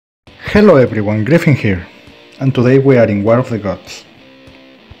Hello everyone, Griffin here, and today we are in War of the Gods.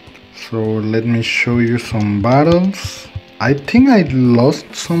 So let me show you some battles. I think I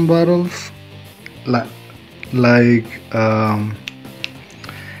lost some battles, like that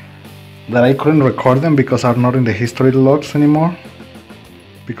I couldn't record them because are not in the history logs anymore,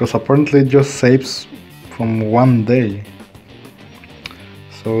 because apparently it just saves from one day.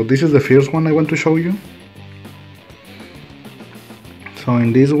 So this is the first one I want to show you. So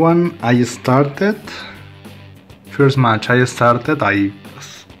in this one I started, first match I start with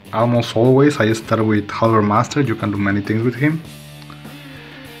Halberd Master. You can do many things with him.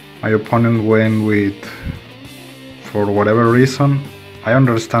 My opponent went with, for whatever reason, I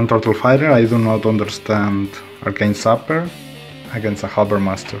understand Turtle Fighter, I do not understand Arcane Sapper against a Halberd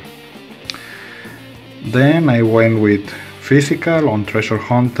Master. Then I went with Physical on Treasure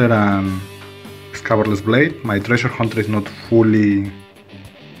Hunter and Scabarless Blade. My Treasure Hunter is not fully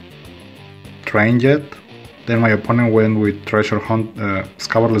trained yet. Then my opponent went with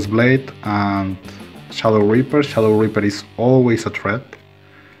Scabarless Blade and Shadow Reaper. Shadow Reaper is always a threat.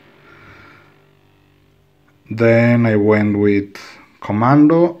 Then I went with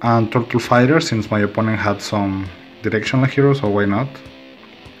Commando and Turtle Fighter, since my opponent had some directional heroes, so why not?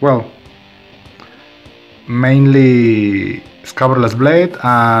 Well, mainly Scabarless Blade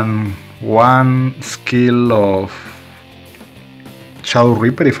and one skill of Shadow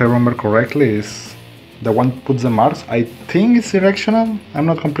Reaper, if I remember correctly, is the one that puts the marks. I think it's directional, I'm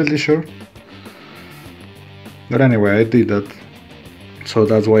not completely sure. But anyway, I did that. So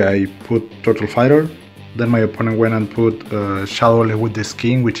that's why I put Turtle Fighter. Then my opponent went and put Shadow with the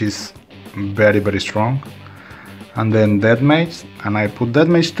skin, which is very strong. And then Death Mage, and I put Death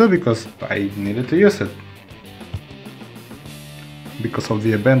Mage too because I needed to use it, because of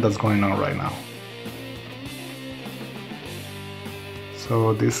the event that's going on right now.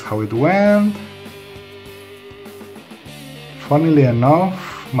 So this is how it went. Funnily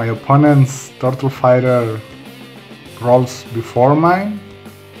enough, my opponent's Turtle Fighter rolls before mine,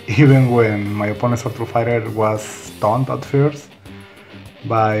 even when my opponent's Turtle Fighter was stunned at first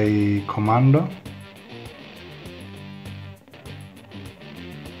by Commando.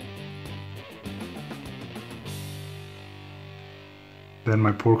 Then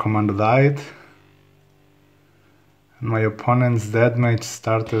my poor Commando died. My opponent's Death Mage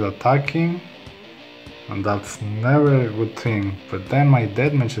started attacking, and that's never a good thing. But then my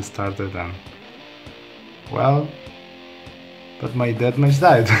Death Mage started, and well, but my Death Mage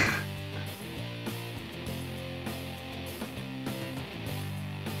died.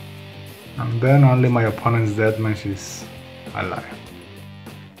 And then only my opponent's Death Mage is alive.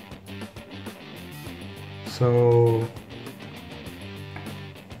 So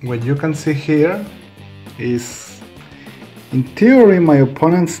what you can see here is, in theory, my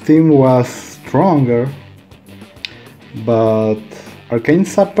opponent's team was stronger, but Arcane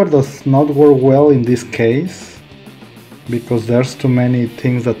Sapper does not work well in this case, because there's too many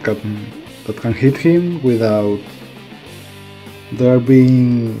things that can hit him without there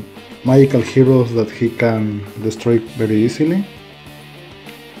being magical heroes that he can destroy very easily,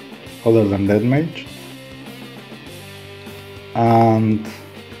 other than Death Mage. And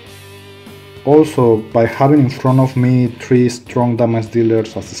also, by having in front of me 3 strong damage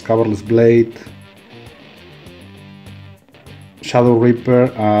dealers as Scabarless Blade, Shadow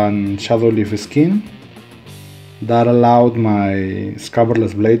Reaper and Shadow Leaf Skin, that allowed my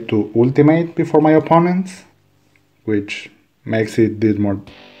Scabarless Blade to ultimate before my opponents, which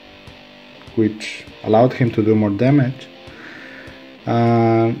allowed him to do more damage.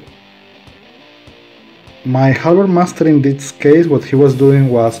 My Halberd Master in this case, what he was doing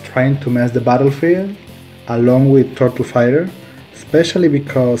was trying to mess the battlefield along with Turtle Fighter, especially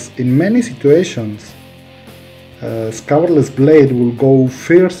because in many situations Scabarless Blade will go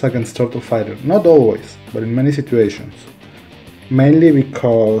fierce against Turtle Fighter. Not always, but in many situations. Mainly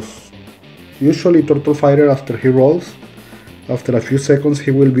because usually Turtle Fighter, after he rolls, after a few seconds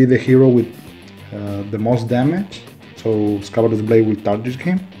he will be the hero with the most damage, so Scabarless Blade will target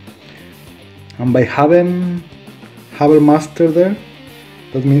him. And by having Halberd Master there,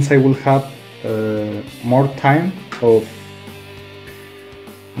 that means I will have more time of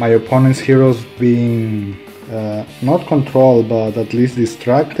my opponent's heroes being not controlled, but at least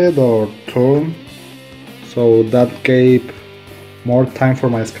distracted or torn. So that gave more time for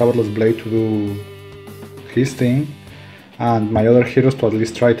my Scabarless Blade to do his thing, and my other heroes to at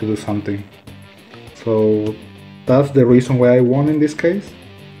least try to do something. So that's the reason why I won in this case.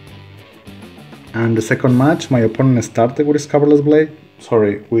 And the second match, my opponent started with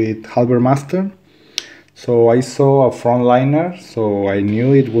with Halberd Master. So I saw a frontliner, so I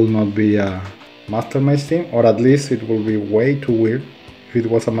knew it will not be a Mastermind team, or at least it will be way too weird if it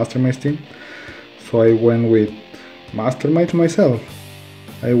was a Mastermind team. So I went with Mastermind myself.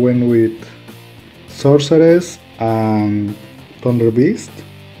 I went with Sorceress and Thunder Beast.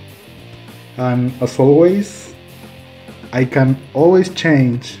 And as always, I can always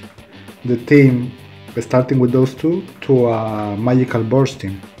change the team starting with those two to a Magical Burst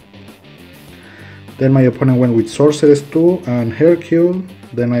team. Then my opponent went with Sorceress 2 and Hercule.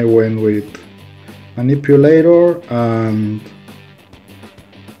 Then I went with Manipulator and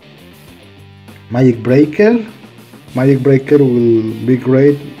Magic Breaker. Magic Breaker will be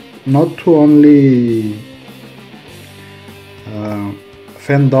great not to only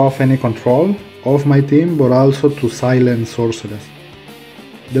fend off any control of my team, but also to silence Sorceress.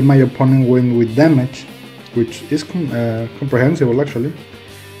 Then my opponent went with damage, which is comprehensible actually,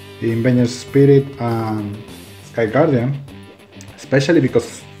 in Vengeance Spirit and Sky Guardian, especially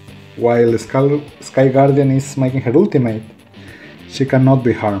because while Sky Guardian is making her ultimate, she cannot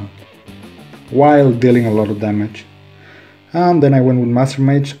be harmed while dealing a lot of damage. And then I went with Master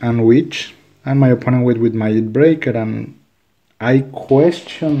Mage and Witch, and my opponent went with Magic Breaker, and I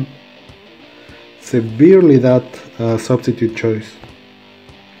question severely that substitute choice.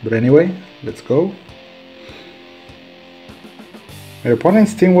 But anyway, let's go. My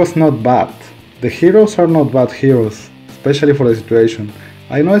opponent's team was not bad. The heroes are not bad heroes, especially for the situation.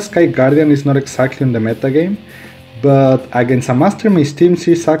 I know Sky Guardian is not exactly in the metagame, but against a Master Mage team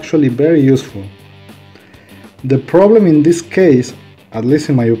she is actually very useful. The problem in this case, at least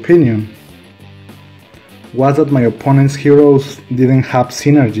in my opinion, was that my opponent's heroes didn't have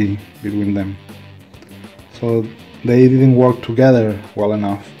synergy between them. So they didn't work together well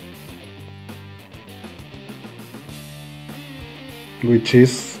enough. Which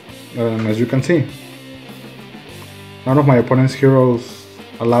is, as you can see, none of my opponent's heroes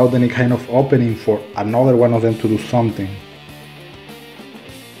allowed any kind of opening for another one of them to do something.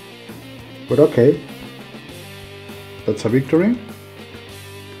 But okay, that's a victory.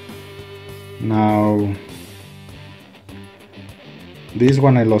 Now, this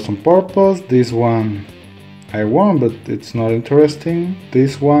one I lost on purpose, this one I won, but it's not interesting.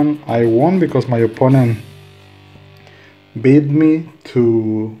 This one I won because my opponent beat me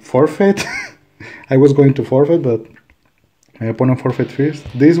to forfeit. I was going to forfeit, but my opponent forfeit first.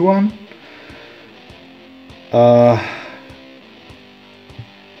 This one,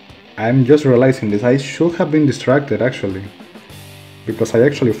 I'm just realizing this. I should have been distracted actually, because I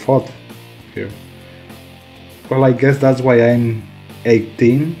actually fought here. Well, I guess that's why I'm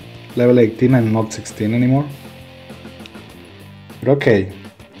 18, level 18 and not 16 anymore. But okay,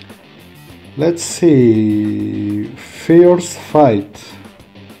 let's see. Fierce fight.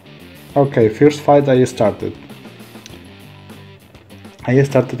 Okay, first fight I started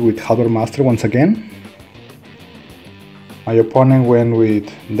with Halberd Master once again. My opponent went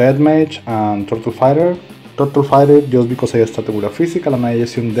with Death Mage and Turtle Fighter. Turtle Fighter just because I started with a physical, and I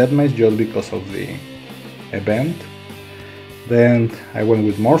assumed Death Mage just because of the event. Then I went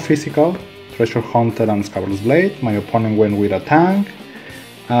with more physical, Treasure Hunter and Scabrous Blade. My opponent went with a tank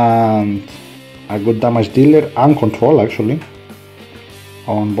and a good damage dealer and control actually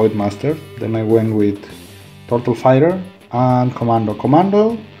on Void Master. Then I went with Turtle Fighter and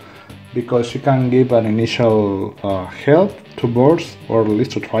Commando because she can give an initial health to burst, or at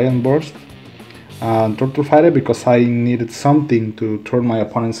least to try and burst. And Turtle Fighter because I needed something to turn my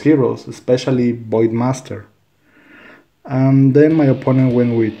opponent's heroes, especially Void Master. And then my opponent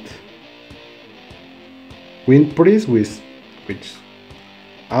went with Wind Priest, which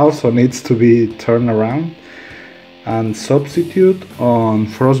also needs to be turned around, and substitute on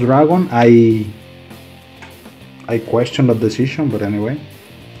Frost Dragon. I questioned the decision, but anyway.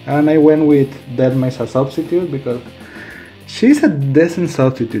 And I went with Death Mage as substitute because she's a decent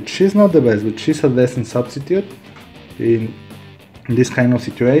substitute. She's not the best, but she's a decent substitute in this kind of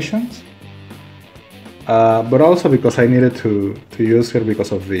situations. But also because I needed to use her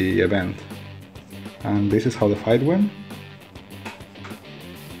because of the event. And this is how the fight went.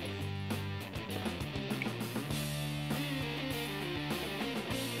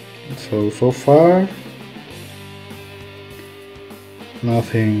 So far,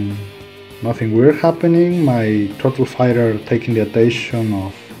 nothing weird happening. My Turtle Fighter taking the attention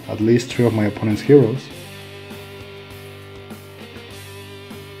of at least 3 of my opponent's heroes.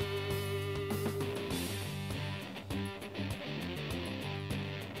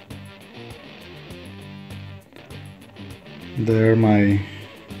 There my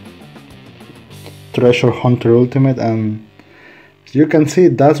Treasure Hunter ultimate, and as you can see,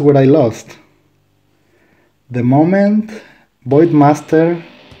 that's where I lost. The moment Void Master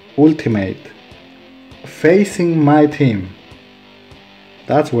ultimate facing my team,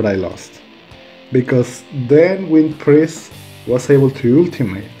 that's what I lost. Because then Wind Priest was able to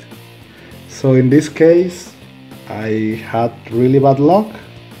ultimate. So in this case, I had really bad luck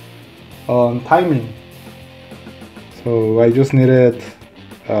on timing. So I just needed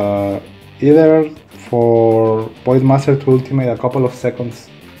either for Void Master to ultimate a couple of seconds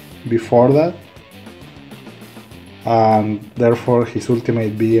before that, and therefore his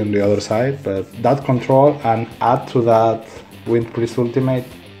ultimate be on the other side, but that control and add to that Wind Priest ultimate,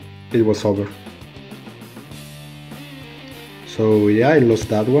 it was over. So yeah, I lost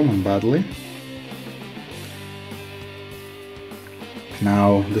that one and badly.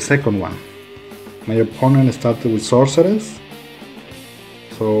 Now the second one. My opponent started with Sorceress,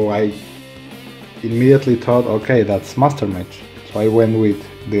 so I immediately thought, okay, that's Master Mage. So I went with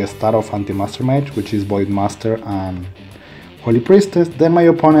the start of Anti-Master Mage, which is Void Master and Holy Priestess. Then my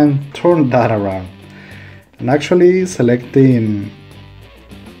opponent turned that around. And actually selecting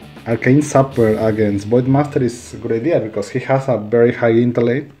Arcane Sapper against Void Master is a good idea because he has a very high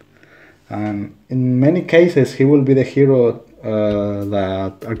intellect, and in many cases he will be the hero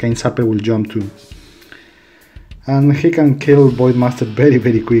that Arcane Sapper will jump to. And he can kill Void Master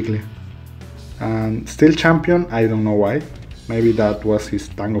very quickly. And still champion, I don't know why. Maybe that was his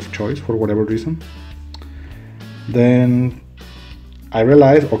tank of choice for whatever reason. Then I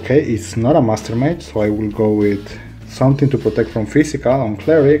realized, okay, it's not a Master Mage, so I will go with something to protect from physical on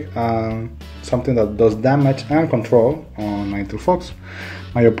Cleric and something that does damage and control on Ninetale Fox.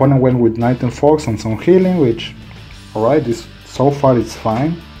 My opponent went with Ninetale Fox and some healing, which, alright, so far it's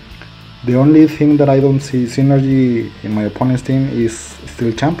fine. The only thing that I don't see synergy in my opponent's team is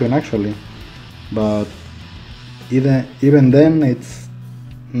Steel Champion actually, but even then it's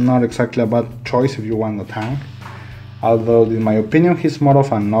not exactly a bad choice if you want a tank, although in my opinion he's more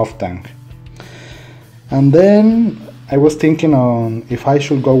of an off tank. And then I was thinking on if I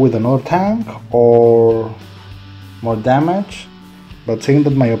should go with another tank or more damage, but seeing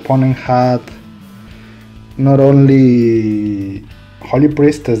that my opponent had not only Holy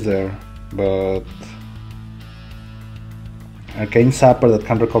Priestess there, but Arcane Sapper that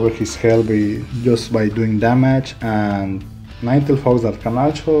can recover his health just by doing damage, and Ninetale Fox that can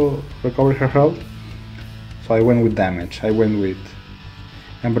also recover her health. So I went with damage. I went with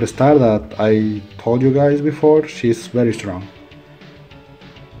Ember Star that I told you guys before, she's very strong.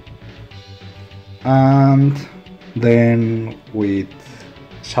 And then with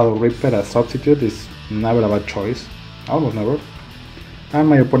Shadow Reaper as substitute is never a bad choice, almost never. And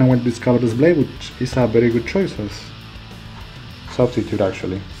my opponent went with Scabrous Blade, which is a very good choice as substitute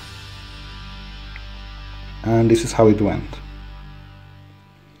actually. And this is how it went.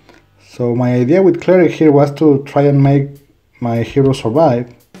 So my idea with Cleric here was to try and make my hero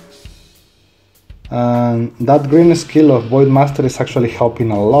survive. And that green skill of Void Master is actually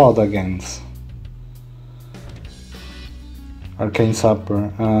helping a lot against Arcane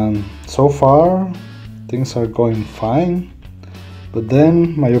Sapper. And so far things are going fine. But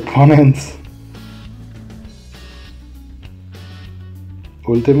then my opponent's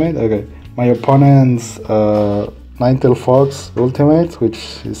ultimate, okay, my opponent's Ninetale Fox ultimate,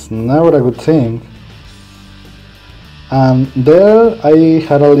 which is never a good thing. And there I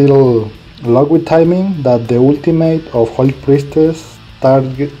had a little luck with timing that the ultimate of Holy Priestess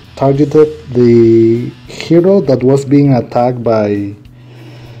targeted the hero that was being attacked by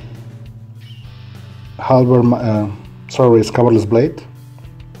Scabrous Blade.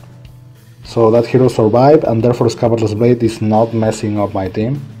 So that hero survived, and therefore Scabrous Blade is not messing up my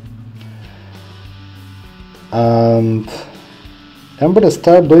team. And Ember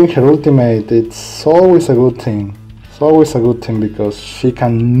Star doing her ultimate, it's always a good thing. It's always a good thing because she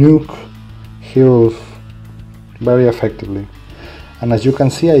can nuke heroes very effectively. And as you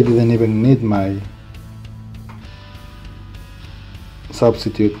can see, I didn't even need my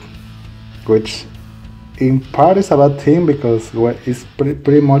substitute, which in part is a bad thing because it's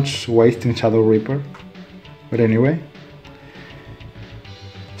pretty much wasting Shadow Reaper. But anyway.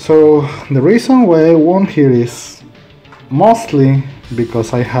 So the reason why I won here is mostly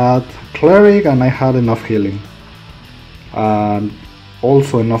because I had Cleric and I had enough healing. And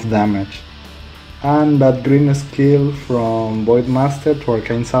also enough damage. And that green skill from Void Master to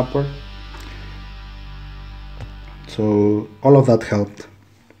Arcane Sapper. So all of that helped.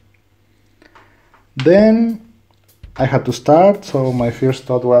 Then I had to start, so my first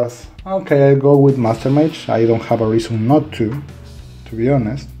thought was, okay, I'll go with Master Mage. I don't have a reason not to be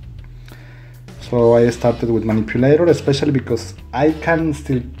honest. So I started with Manipulator, especially because I can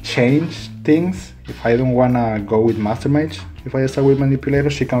still change things if I don't wanna go with Master Mage. If I start with Manipulator,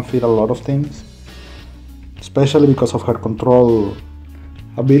 she can fit a lot of things, especially because of her control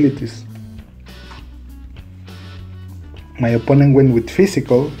abilities. My opponent went with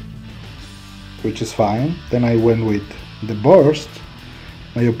Physical, which is fine. Then I went with the Burst.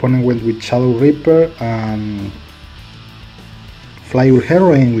 My opponent went with Shadow Reaper and Flywheel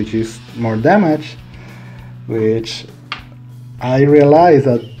Heroine, which is more damage, which I realized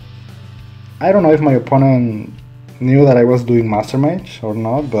that I don't know if my opponent knew that I was doing Master Mage or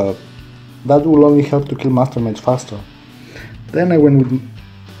not, but that will only help to kill Master Mage faster. Then I went with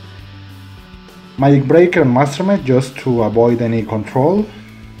Magic Breaker and Master Mage just to avoid any control.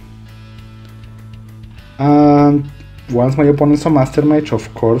 And once my opponent saw Master Mage,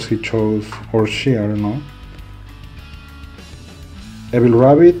 of course he chose, or she, I don't know, Evil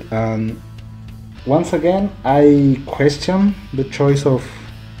Rabbit, and once again I question the choice of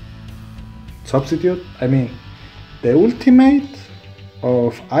substitute. I mean, the ultimate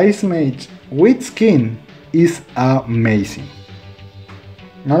of Ice Mage with skin is amazing.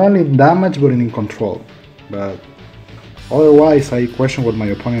 Not only in damage but in control, but otherwise I question what my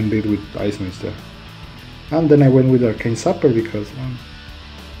opponent did with Ice Mage there. And then I went with Arcane Zapper because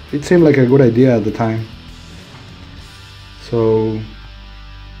it seemed like a good idea at the time. So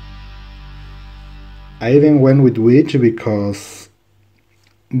I even went with Witch because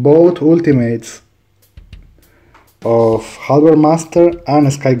both ultimates of Halberd Master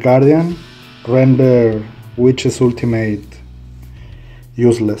and Sky Guardian render Witch's ultimate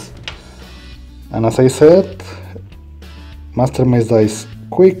useless. And as I said, Master Mage dies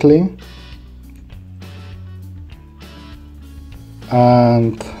quickly,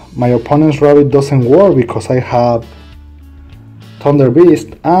 and my opponent's Rabbit doesn't work because I have Thunder Beast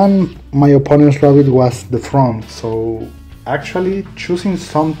and my opponent's Rabbit was the front, so actually choosing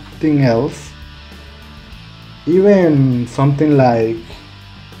something else, even something like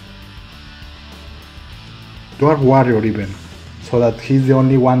Dwarf Warrior even, so that he's the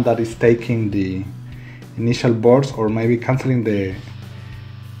only one that is taking the initial burst, or maybe cancelling the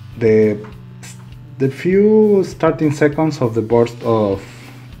few starting seconds of the burst of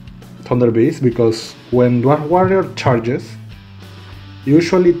Thunder Beast, because when Dwarf Warrior charges,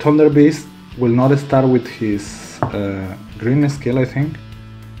 usually Thunder Beast will not start with his green skill, I think,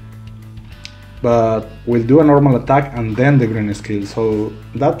 but will do a normal attack and then the green skill, so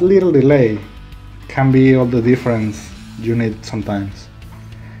that little delay can be all the difference you need sometimes.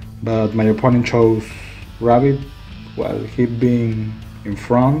 But my opponent chose Rabbit while he being in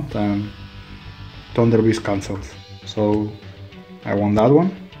front, and Thunder Beast cancels, so I won that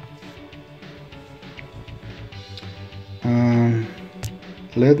one.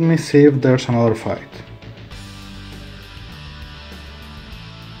 Let me see if there's another fight.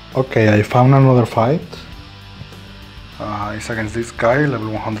 Okay, I found another fight. It's against this guy,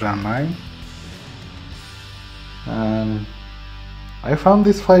 level 109. And I found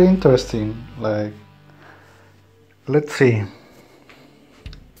this fight interesting. Like, let's see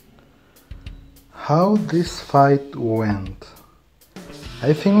how this fight went.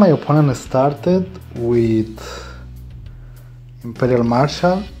 I think my opponent started with Imperial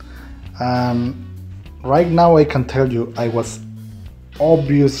Marshal, and right now I can tell you I was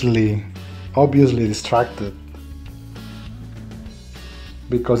obviously distracted,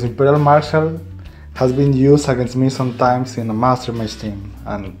 because Imperial Marshal has been used against me sometimes in a Master Mage team,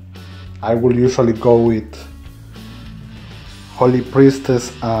 and I will usually go with Holy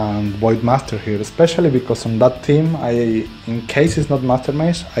Priestess and Void Master here, especially because on that team, in case it's not Master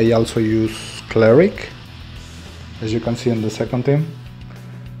Mage, I also use Cleric, as you can see on the second team,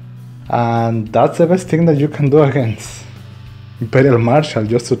 and that's the best thing that you can do against Imperial Marshal,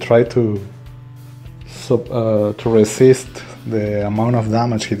 just to try to resist the amount of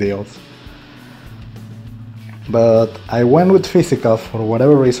damage he deals. But I went with Physical for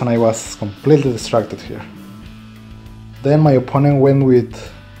whatever reason. I was completely distracted here. Then my opponent went with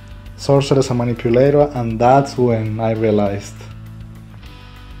Sorceress and Manipulator, and that's when I realized.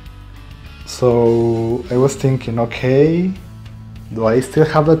 So I was thinking, okay, do I still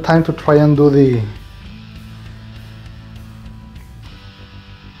have the time to try and do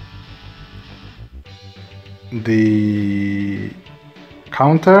the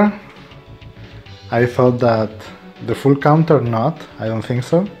counter? I thought that the full counter, not, I don't think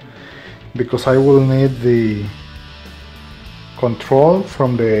so, because I will need the control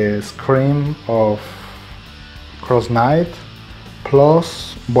from the Scream of Cross Knight,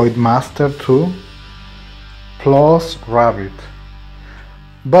 plus Void Master 2, plus Rabbit.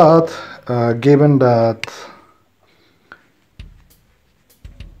 But given that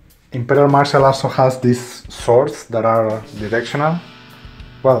Imperial Marshal also has these swords that are directional,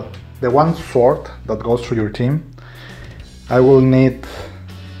 well, the one sword that goes through your team, I will need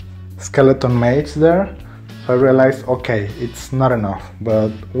Skeleton Mage there. So I realized, okay, it's not enough, but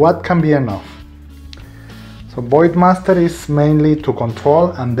what can be enough? So Void Master is mainly to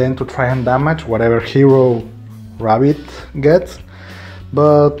control and then to try and damage whatever hero Rabbit gets,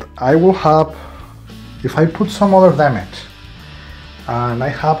 but I will have, if I put some other damage, and I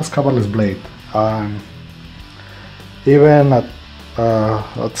have a Scabarless Blade, even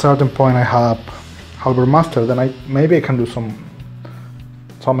at certain point I have Halberd Master, then maybe I can do some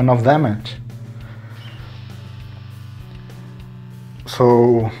enough damage.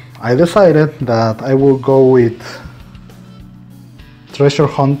 So I decided that I will go with Treasure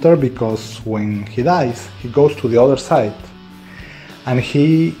Hunter, because when he dies, he goes to the other side and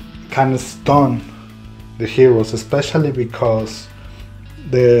he can stun the heroes, especially because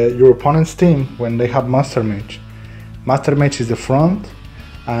your opponent's team, when they have Master Mage is the front,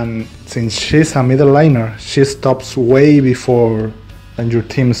 and since she's a middle liner, she stops way before than your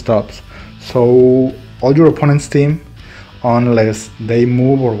team stops. So all your opponent's team, unless they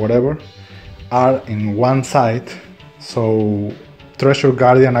move or whatever, are in one side. So Treasure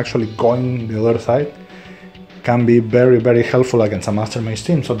Guardian actually going the other side can be very, very helpful against a Master Mage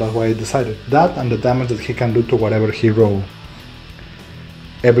team. So that's why I decided that, and the damage that he can do to whatever hero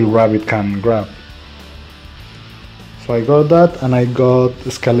Evil Rabbit can grab. So I got that, and I got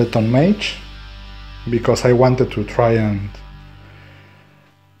Skeleton Mage because I wanted to try and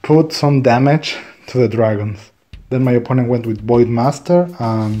put some damage to the dragons. Then my opponent went with Void Master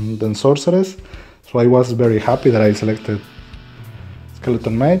and then Sorceress, so I was very happy that I selected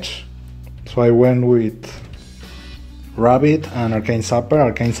Skeleton Mage. So I went with Rabbit and Arcane Sapper.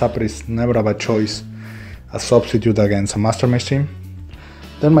 Arcane Sapper is never a bad choice as substitute against a Master Mage team.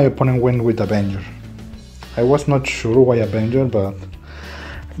 Then my opponent went with Avenger. I was not sure why Avenger, but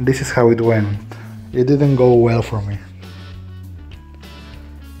this is how it went. It didn't go well for me.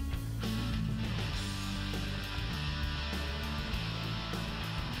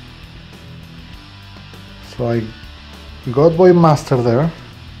 So I got Void Master there,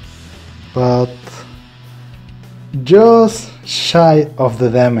 but just shy of the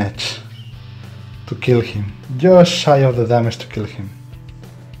damage to kill him. Just shy of the damage to kill him.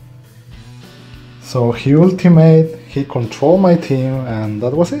 So he ultimate, he controlled my team, and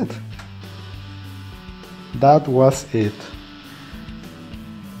that was it. That was it.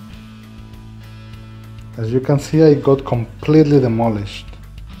 As you can see, I got completely demolished.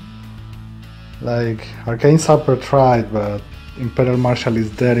 Like, Arcane Sapper tried, but Imperial Marshal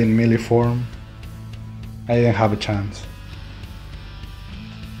is there in melee form. I didn't have a chance.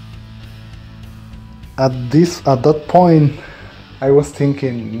 At that point, I was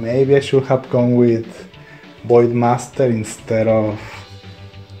thinking maybe I should have gone with Void Master instead of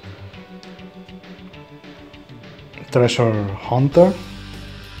Treasure Hunter.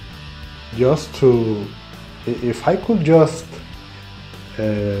 Just to, if I could just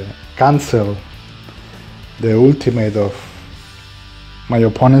cancel the ultimate of my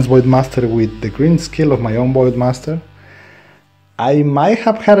opponent's Void Master with the green skill of my own Void Master, I might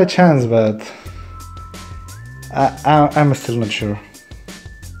have had a chance, but I'm still not sure.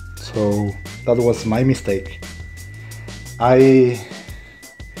 So that was my mistake. I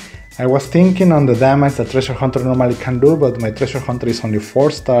was thinking on the damage that Treasure Hunter normally can do, but my Treasure Hunter is only 4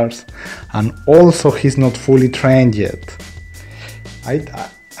 stars, and also he's not fully trained yet.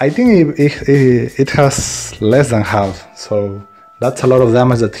 I think it has less than half, so that's a lot of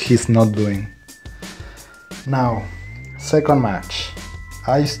damage that he's not doing. Now, second match.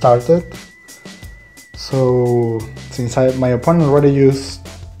 I started. So since my opponent already used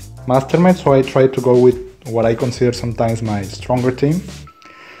Master Mage, so I tried to go with what I consider sometimes my stronger team.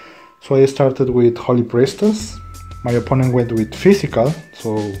 So I started with Holy Priestess. My opponent went with Physical,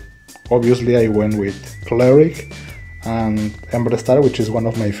 so obviously I went with Cleric and Ember Star, which is one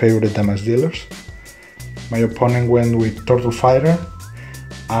of my favorite damage dealers. My opponent went with Turtle Fighter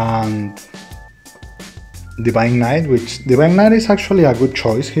and Divine Knight, which Divine Knight is actually a good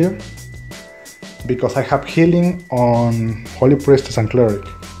choice here, because I have healing on Holy Priestess and Cleric.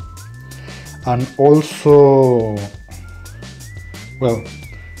 And also, well,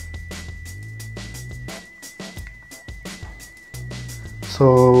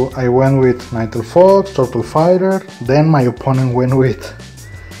 so I went with Nightel Fox, Turtle Fighter, then my opponent went with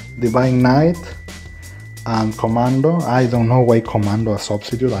Divine Knight and Commando. I don't know why Commando as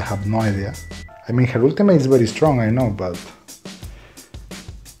substitute, I have no idea. I mean, her ultimate is very strong, I know, but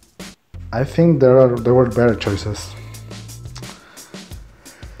I think there were better choices.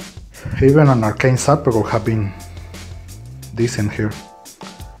 Even an Arcane Zapper could have been decent here.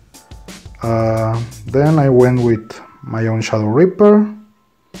 Then I went with my own Shadow Reaper,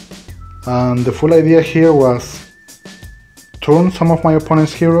 and the full idea here was turn some of my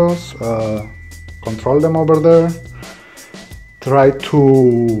opponent's heroes, control them over there, try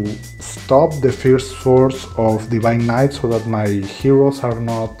to stop the fierce force of Divine Knight so that my heroes are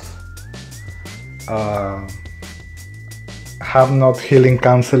not have not healing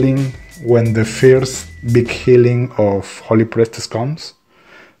cancelling when the first big healing of Holy Priestess comes.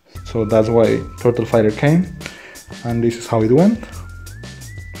 So that's why Turtle Fighter came, and this is how it went.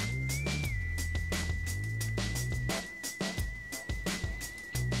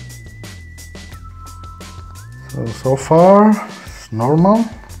 So far it's normal.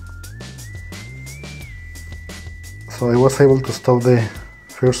 So I was able to stop the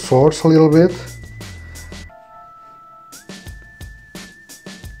first force a little bit,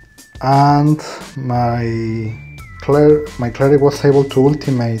 and my cleric was able to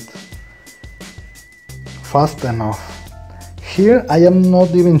ultimate fast enough. Here I am not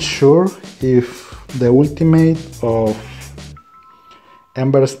even sure if the ultimate of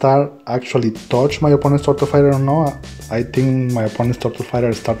Ember Star actually touched my opponent's Turtle Fighter or not. I think my opponent's Turtle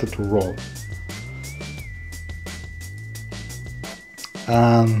Fighter started to roll.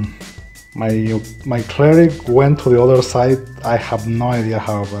 And my cleric went to the other side. I have no idea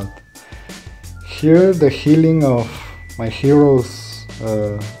how, but here the healing of my heroes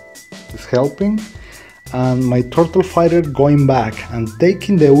is helping, and my Turtle Fighter going back and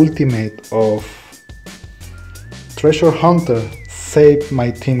taking the ultimate of Treasure Hunter saved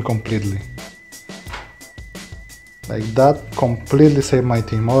my team completely. Like that completely saved my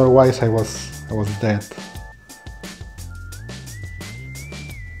team, otherwise I was dead.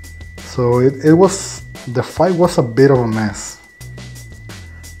 So the fight was a bit of a mess,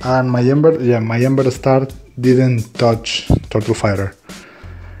 and my Ember Star didn't touch Turtle Fighter.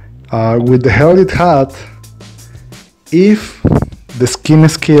 With the health it had, if the skin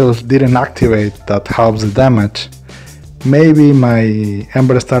skill didn't activate that helps the damage, maybe my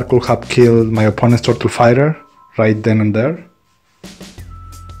Ember Star could have killed my opponent's Turtle Fighter right then and there,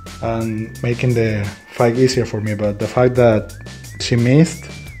 and making the fight easier for me. But the fact that she missed,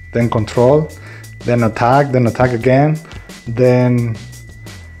 then control, then attack again, then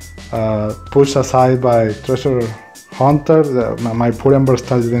pushed aside by Treasure Hunter, my poor Ember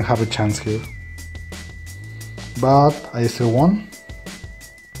Star didn't have a chance here. But I still won.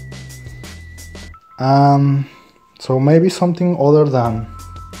 So maybe something other than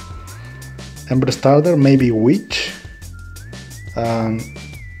Ember Starter, maybe Witch.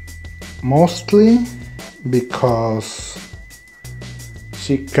 Mostly because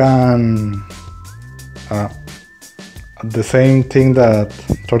she can the same thing that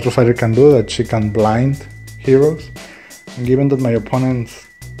Turtle Fighter can do, that she can blind heroes. And given that my opponent's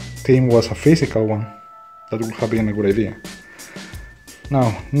team was a physical one, that would have been a good idea.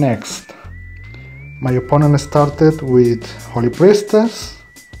 Now, next. My opponent started with Holy Priestess.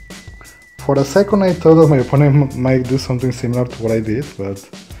 For a second I thought that my opponent might do something similar to what I did, but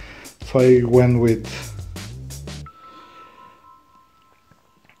so I went with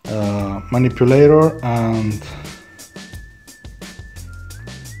Manipulator and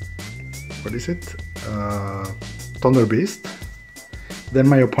what is it? Thunder Beast. Then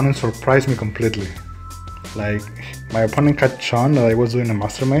my opponent surprised me completely. Like, my opponent had shown that I was doing a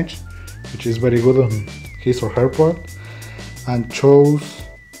Master Mage, which is very good on his or her part, and chose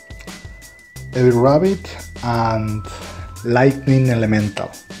Evil Rabbit and Lightning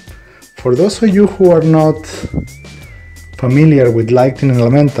Elemental. For those of you who are not familiar with Lightning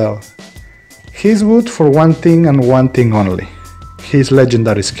Elemental, he's good for one thing and one thing only: his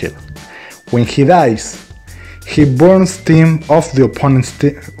legendary skill. When he dies, he burns team of the opponent's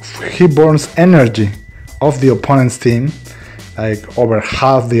team. He burns energy of the opponent's team, like over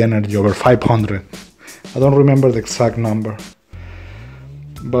half the energy, over 500. I don't remember the exact number,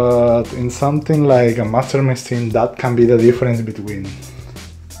 but in something like a Master Mage team, that can be the difference between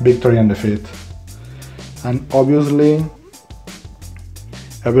victory and defeat. And obviously,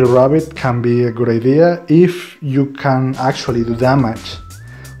 Evil Rabbit can be a good idea if you can actually do damage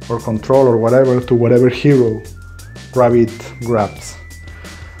or control or whatever to whatever hero Rabbit grabs.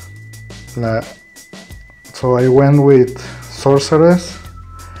 So I went with Sorceress,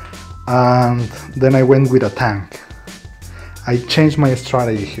 and then I went with a tank. I changed my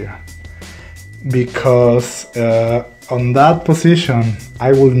strategy here because on that position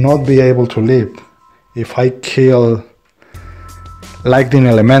I will not be able to live if I kill Lightning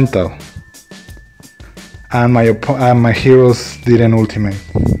Elemental. and my heroes didn't ultimate.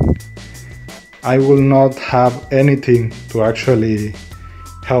 I will not have anything to actually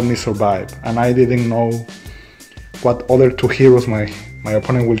help me survive, and I didn't know what other two heroes my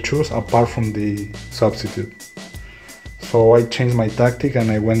opponent will choose apart from the substitute. So I changed my tactic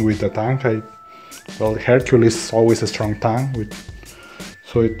and I went with the tank. Well, Hercules is always a strong tank,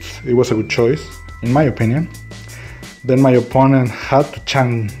 so it was a good choice, in my opinion. Then my opponent had to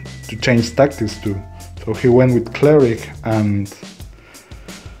change tactics too. So he went with Cleric and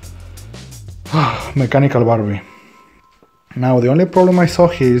Mechanical Barbie. Now the only problem I saw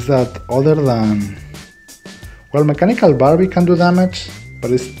here is that other than... Well, Mechanical Barbie can do damage,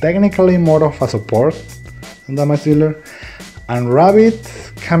 but it's technically more of a support than damage dealer. And Rabbit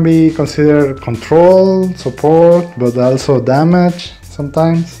can be considered control, support, but also damage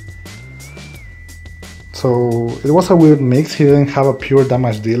sometimes. So it was a weird mix. He didn't have a pure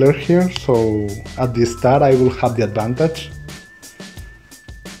damage dealer here, so at the start I will have the advantage.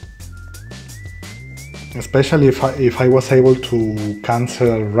 Especially if I was able to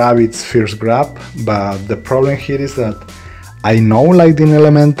cancel Rabbit's Fierce Grab, but the problem here is that I know Lightning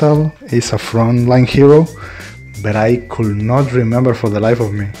Elemental is a frontline hero, but I could not remember for the life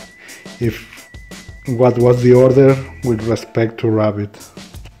of me what was the order with respect to Rabbit.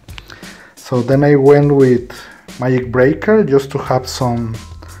 So then I went with Magic Breaker just to have some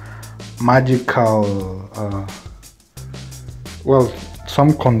magical,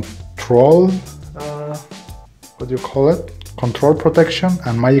 some control, what do you call it? Control protection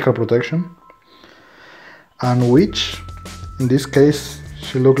and magical protection. And Witch, in this case,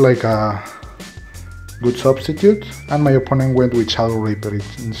 she looked like a good substitute, and my opponent went with Shadow Reaper,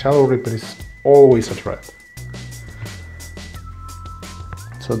 and Shadow Reaper is always a threat.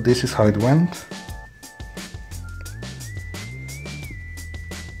 So this is how it went.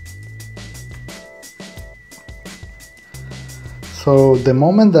 So the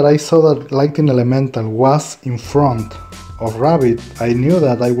moment that I saw that Lightning Elemental was in front of Rabbit, I knew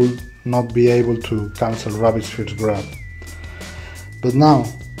that I would not be able to cancel Rabbit's Fierce Grab. But now,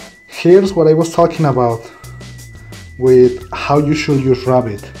 here's what I was talking about with how you should use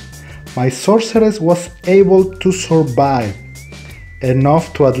Rabbit. My Sorceress was able to survive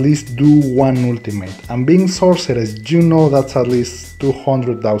enough to at least do one ultimate, and being Sorceress, you know that's at least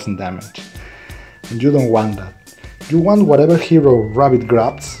 200,000 damage, and you don't want that. You want whatever hero Rabbit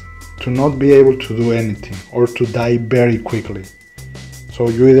grabs to not be able to do anything or to die very quickly. So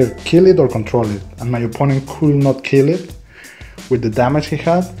you either kill it or control it, and my opponent could not kill it with the damage he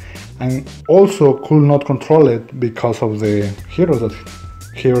had, and also could not control it because of the heroes that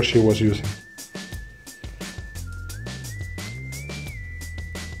he or she was using.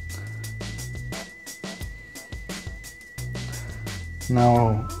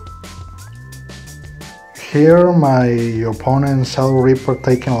 Now, here my opponent Shadow Reaper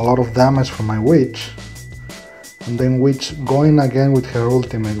taking a lot of damage from my Witch, and then Witch going again with her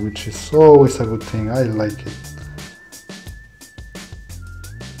ultimate, which is always a good thing, I like it.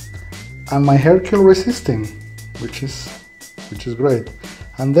 And my Hercule resisting, which is great.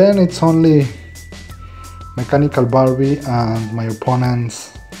 And then it's only Mechanical Barbie and my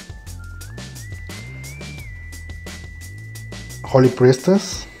opponent's Holy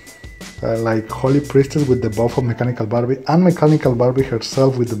Priestess. Like Holy Priestess with the buff of Mechanical Barbie and Mechanical Barbie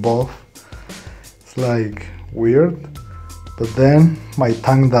herself with the buff. It's like weird. But then my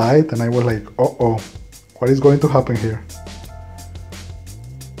tank died and I was like, uh-oh, what is going to happen here?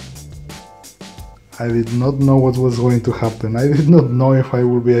 I did not know what was going to happen. I did not know if I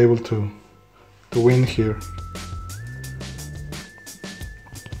would be able to win here.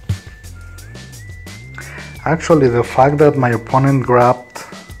 Actually, the fact that my opponent grabbed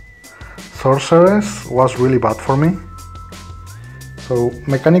Sorceress was really bad for me. So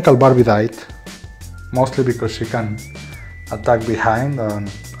Mechanical Barbie died, mostly because she can attack behind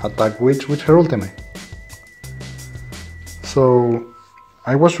and attack Witch with her ultimate. So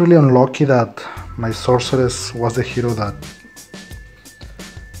I was really unlucky that my Sorceress was the hero that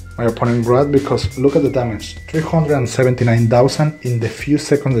my opponent grabbed, because look at the damage, 379,000 in the few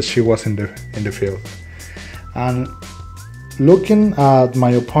seconds that she was in the field. And looking at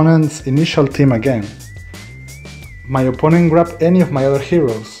my opponent's initial team again, my opponent grabbed any of my other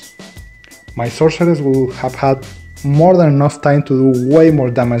heroes, my Sorceress will have had more than enough time to do way more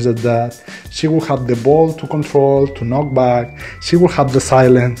damage than that. She will have the ball to control, to knock back, she will have the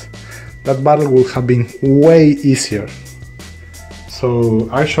silence. That battle would have been way easier. So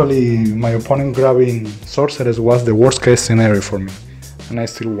actually my opponent grabbing Sorceress was the worst case scenario for me, and I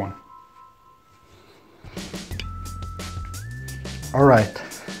still won. Alright,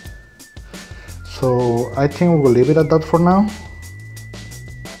 So I think we'll leave it at that for now.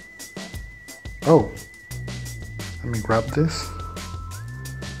 Oh, let me grab this.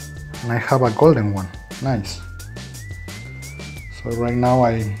 And I have a golden one. Nice. So right now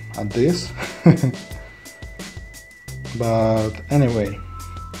I'm at this. But anyway,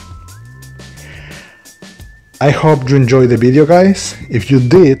 I hope you enjoyed the video, guys. If you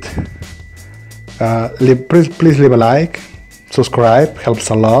did, please leave a like, subscribe, helps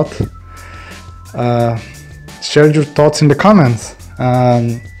a lot. Share your thoughts in the comments.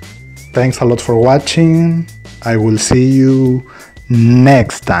 Thanks a lot for watching. I will see you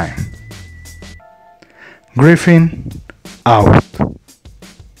next time. Griffin out.